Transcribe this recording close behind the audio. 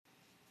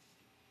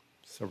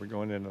So we're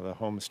going into the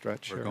home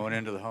stretch We're here. going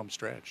into the home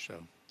stretch, so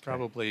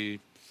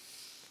probably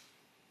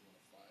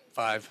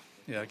 5.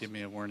 Yeah, give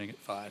me a warning at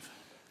 5.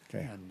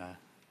 Okay. And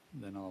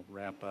then I'll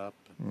wrap up.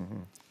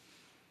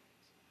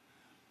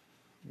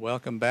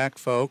 Welcome back,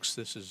 folks.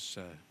 This is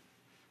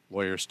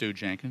lawyer Stu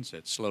Jenkins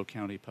at SLO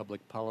County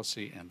Public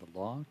Policy and the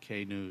Law,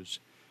 K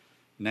News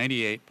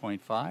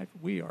 98.5.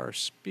 We are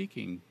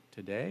speaking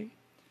today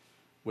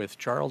with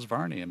Charles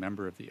Varni, a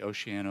member of the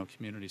Oceano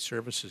Community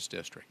Services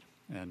District.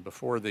 And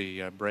before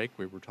the break,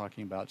 we were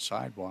talking about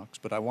sidewalks,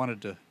 but I wanted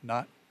to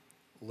not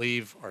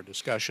leave our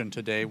discussion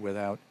today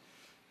without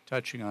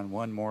touching on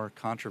one more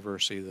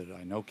controversy that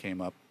I know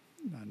came up,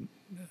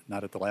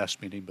 not at the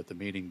last meeting, but the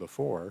meeting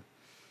before,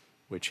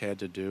 which had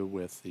to do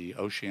with the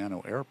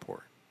Oceano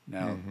Airport.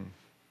 Now,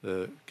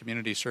 the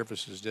Community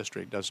Services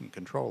District doesn't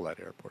control that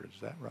airport, is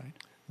that right?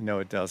 No,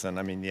 it doesn't.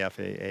 I mean, the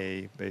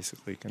FAA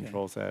basically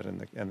controls that,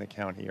 and the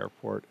county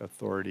airport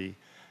authority.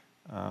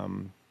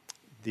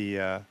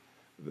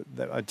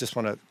 I just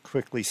want to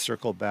quickly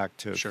circle back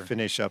to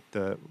finish up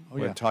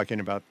when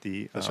talking about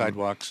the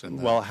sidewalks and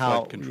how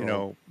flood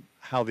control.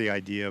 How the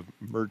idea of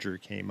merger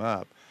came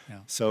up. Yeah.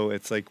 So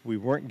it's like we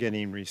weren't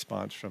getting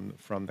response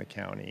from the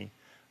county.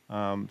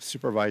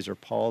 Supervisor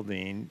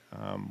Paulding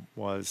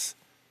was,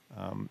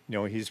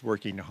 he's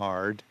working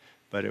hard,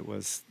 but it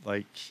was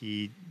like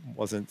he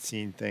wasn't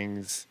seeing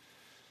things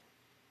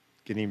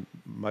getting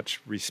much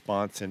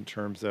response in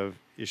terms of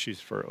issues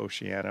for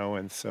Oceano.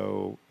 And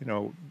so,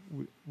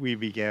 we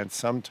began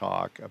some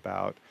talk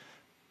about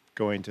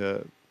going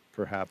to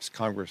perhaps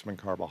Congressman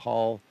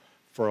Carbajal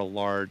for a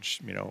large,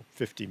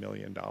 $50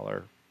 million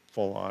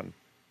full-on,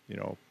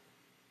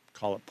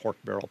 call it pork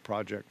barrel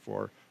project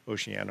for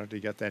Oceano to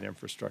get that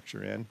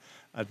infrastructure in.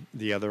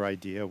 The other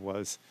idea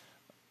was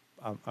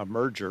a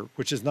merger,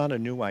 which is not a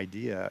new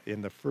idea.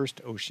 In the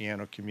first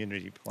Oceano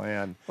Community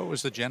Plan, What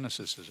was the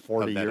genesis of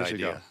 40 that years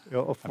idea?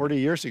 ago. 40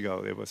 years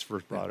ago, it was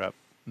first brought up.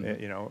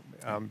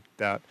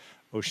 That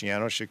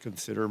Oceano should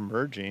consider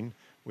merging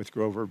with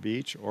Grover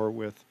Beach or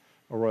with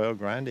Arroyo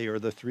Grande, or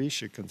the three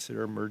should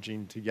consider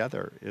merging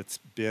together. It's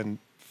been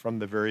from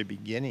the very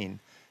beginning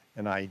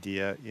an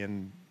idea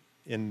in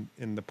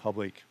the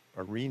public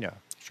arena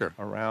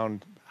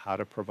around how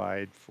to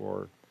provide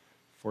for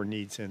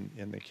needs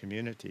in the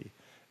community.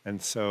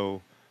 And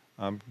so,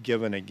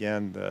 given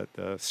again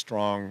the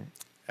strong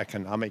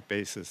economic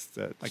basis,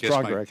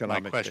 My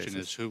question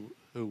is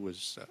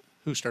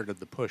who started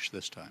the push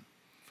this time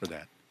for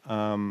that?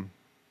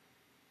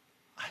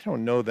 I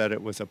don't know that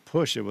it was a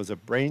push. It was a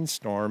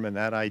brainstorm, and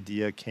that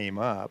idea came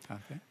up.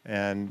 Okay.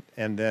 And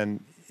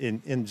then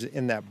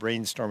in that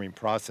brainstorming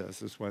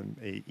process is when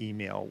an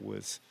email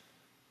was,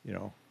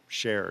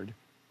 shared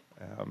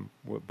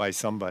by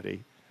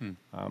somebody, and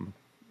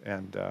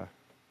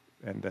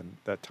then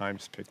that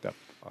Times picked up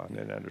on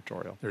an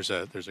editorial. There's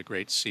a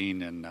great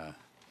scene in the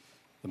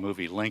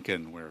movie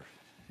Lincoln where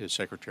his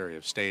Secretary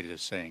of State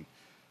is saying,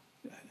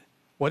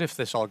 "What if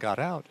this all got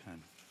out?"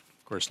 And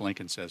of course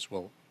Lincoln says,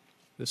 "Well,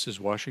 this is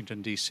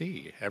Washington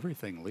D.C.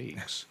 Everything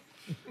leaks."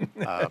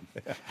 Yeah,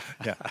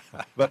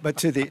 but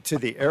to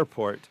the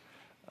airport.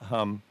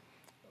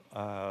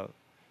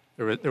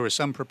 There was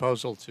some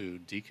proposal to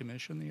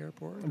decommission the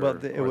airport. Well,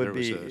 there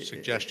was a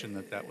suggestion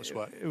that was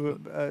what.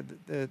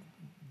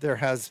 There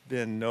has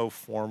been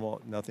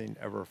nothing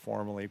ever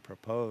formally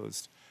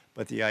proposed,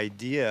 but the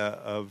idea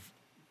of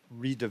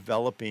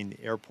redeveloping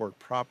the airport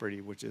property,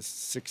 which is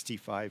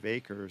 65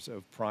 acres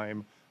of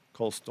prime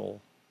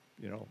coastal,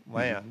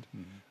 land.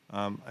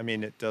 I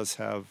mean, it does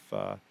have,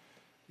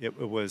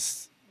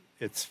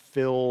 it's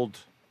filled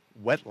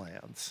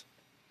wetlands.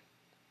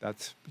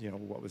 That's,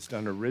 what was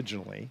done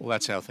originally. Well,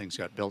 that's how things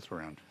got built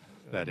around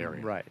that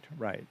area.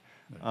 Right.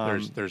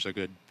 There's a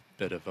good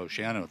bit of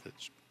Oceano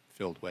that's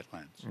filled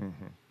wetlands.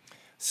 Mm-hmm.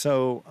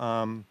 So,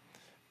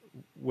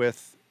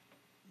 with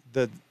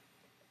the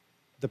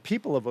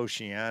people of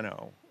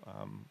Oceano,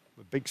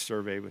 a big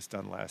survey was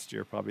done last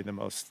year, probably the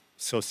most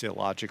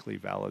sociologically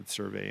valid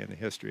survey in the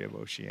history of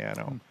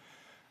Oceano.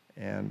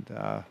 And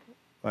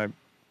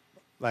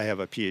I have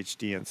a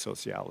PhD in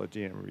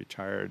sociology and a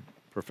retired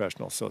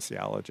professional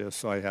sociologist,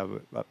 so I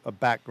have a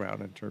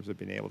background in terms of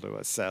being able to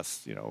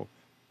assess,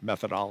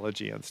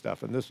 methodology and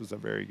stuff. And this was a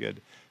very good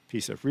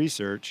piece of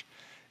research.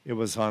 It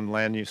was on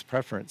land use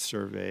preference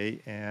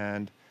survey,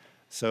 and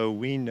so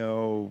we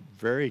know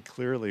very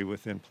clearly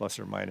within plus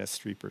or minus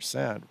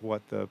 3%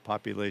 what the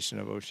population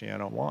of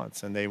Oceano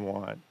wants, and they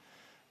want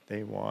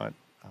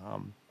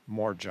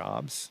more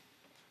jobs,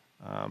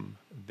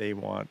 they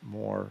want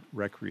more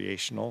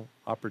recreational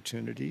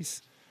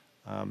opportunities,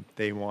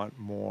 they want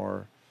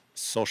more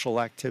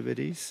social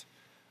activities,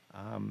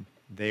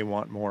 they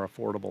want more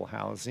affordable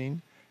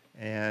housing,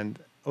 and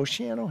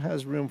Oceano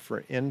has room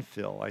for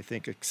infill. I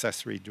think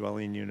accessory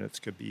dwelling units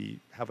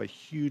have a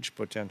huge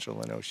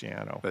potential in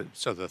Oceano. But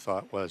so the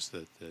thought was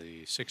that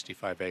the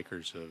 65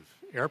 acres of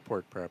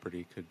airport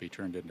property could be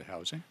turned into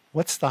housing?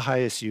 What's the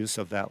highest use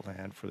of that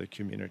land for the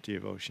community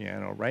of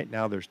Oceano? Right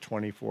now, there's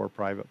 24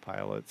 private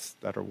pilots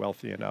that are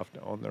wealthy enough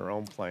to own their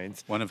own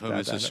planes. One of whom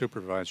is a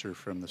supervisor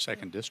from the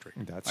 2nd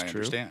District. That's I true.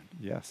 understand.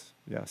 Yes,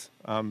 yes.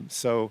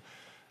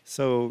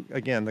 So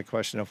again, the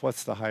question of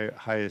what's the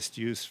highest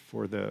use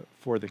for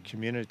the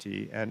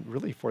community and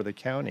really for the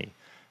county.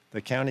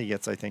 The county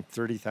gets, I think,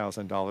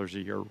 $30,000 a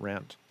year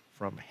rent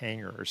from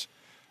hangars.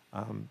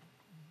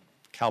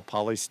 Cal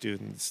Poly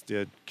students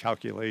did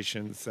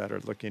calculations that are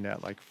looking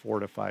at like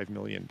 $4 to $5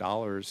 million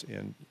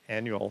in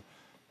annual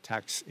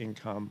tax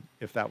income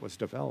if that was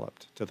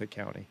developed to the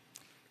county.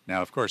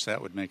 Now, of course,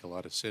 that would make a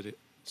lot of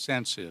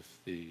sense if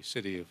the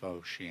city of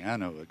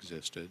Oceano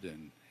existed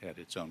and had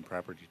its own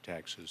property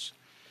taxes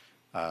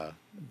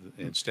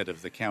instead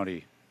of the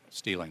county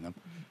stealing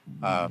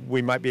them.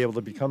 We might be able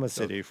to become a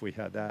city if we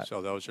had that.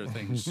 So those are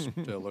things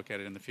to look at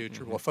in the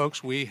future. Well,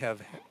 folks, we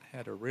have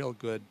had a real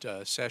good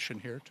session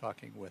here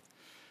talking with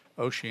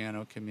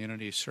Oceano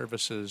Community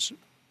Services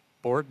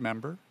Board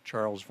Member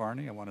Charles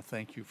Varni. I want to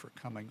thank you for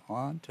coming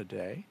on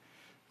today.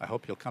 I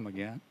hope you'll come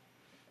again.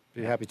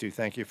 Be happy to.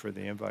 Thank you for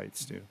the invite,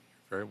 Stu. You're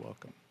very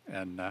welcome.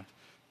 And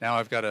now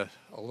I've got a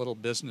little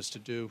business to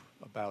do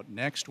about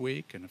next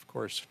week and, of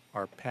course,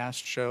 our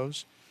past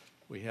shows.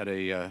 We had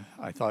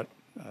I thought,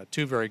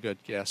 two very good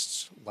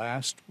guests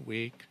last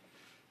week.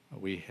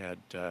 We had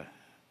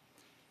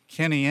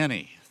Kenny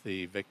Enney,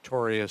 the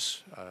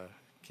victorious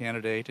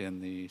candidate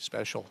in the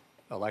special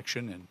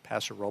election in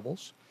Paso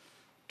Robles,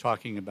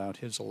 talking about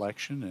his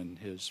election and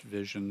his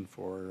vision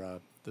for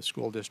the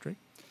school district.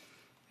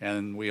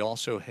 And we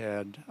also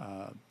had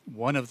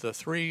one of the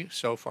three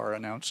so far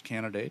announced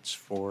candidates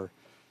for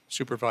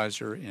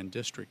supervisor in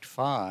District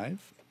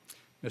 5,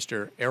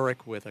 Mr.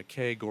 Eric with a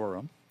K.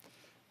 Gorham,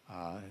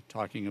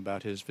 talking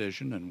about his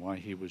vision and why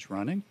he was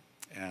running.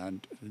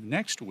 And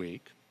next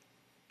week,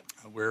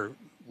 we're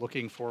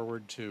looking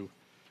forward to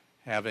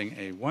having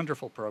a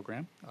wonderful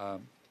program.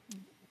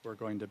 We're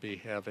going to be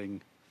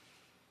having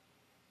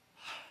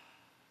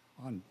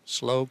on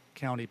SLO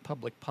County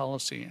Public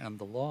Policy and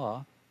the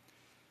Law,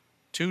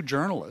 two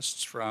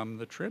journalists from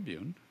the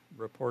Tribune,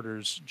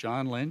 reporters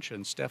John Lynch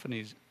and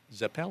Stephanie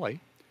Zappelli,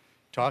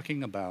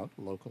 talking about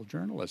local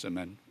journalism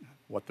and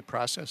what the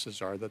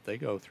processes are that they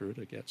go through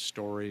to get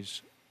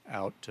stories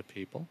out to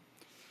people.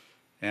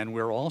 And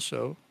we're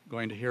also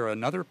going to hear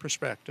another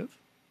perspective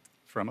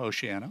from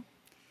Oceano,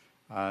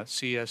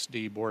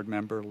 CSD board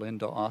member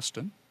Linda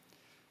Austin,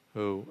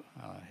 who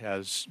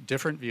has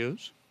different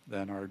views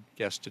than our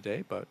guest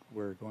today, but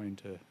we're going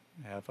to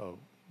have a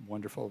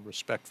wonderful,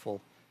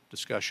 respectful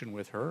discussion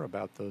with her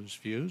about those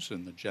views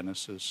and the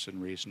genesis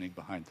and reasoning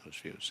behind those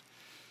views.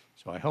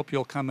 So I hope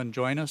you'll come and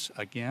join us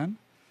again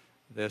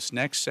this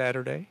next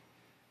Saturday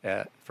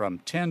from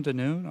 10 to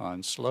noon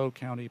on SLO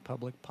County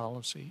Public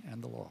Policy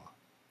and the Law.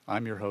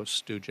 I'm your host,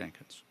 Stu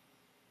Jenkins.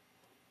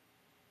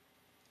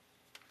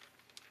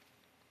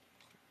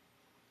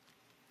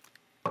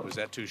 Was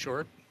that too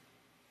short?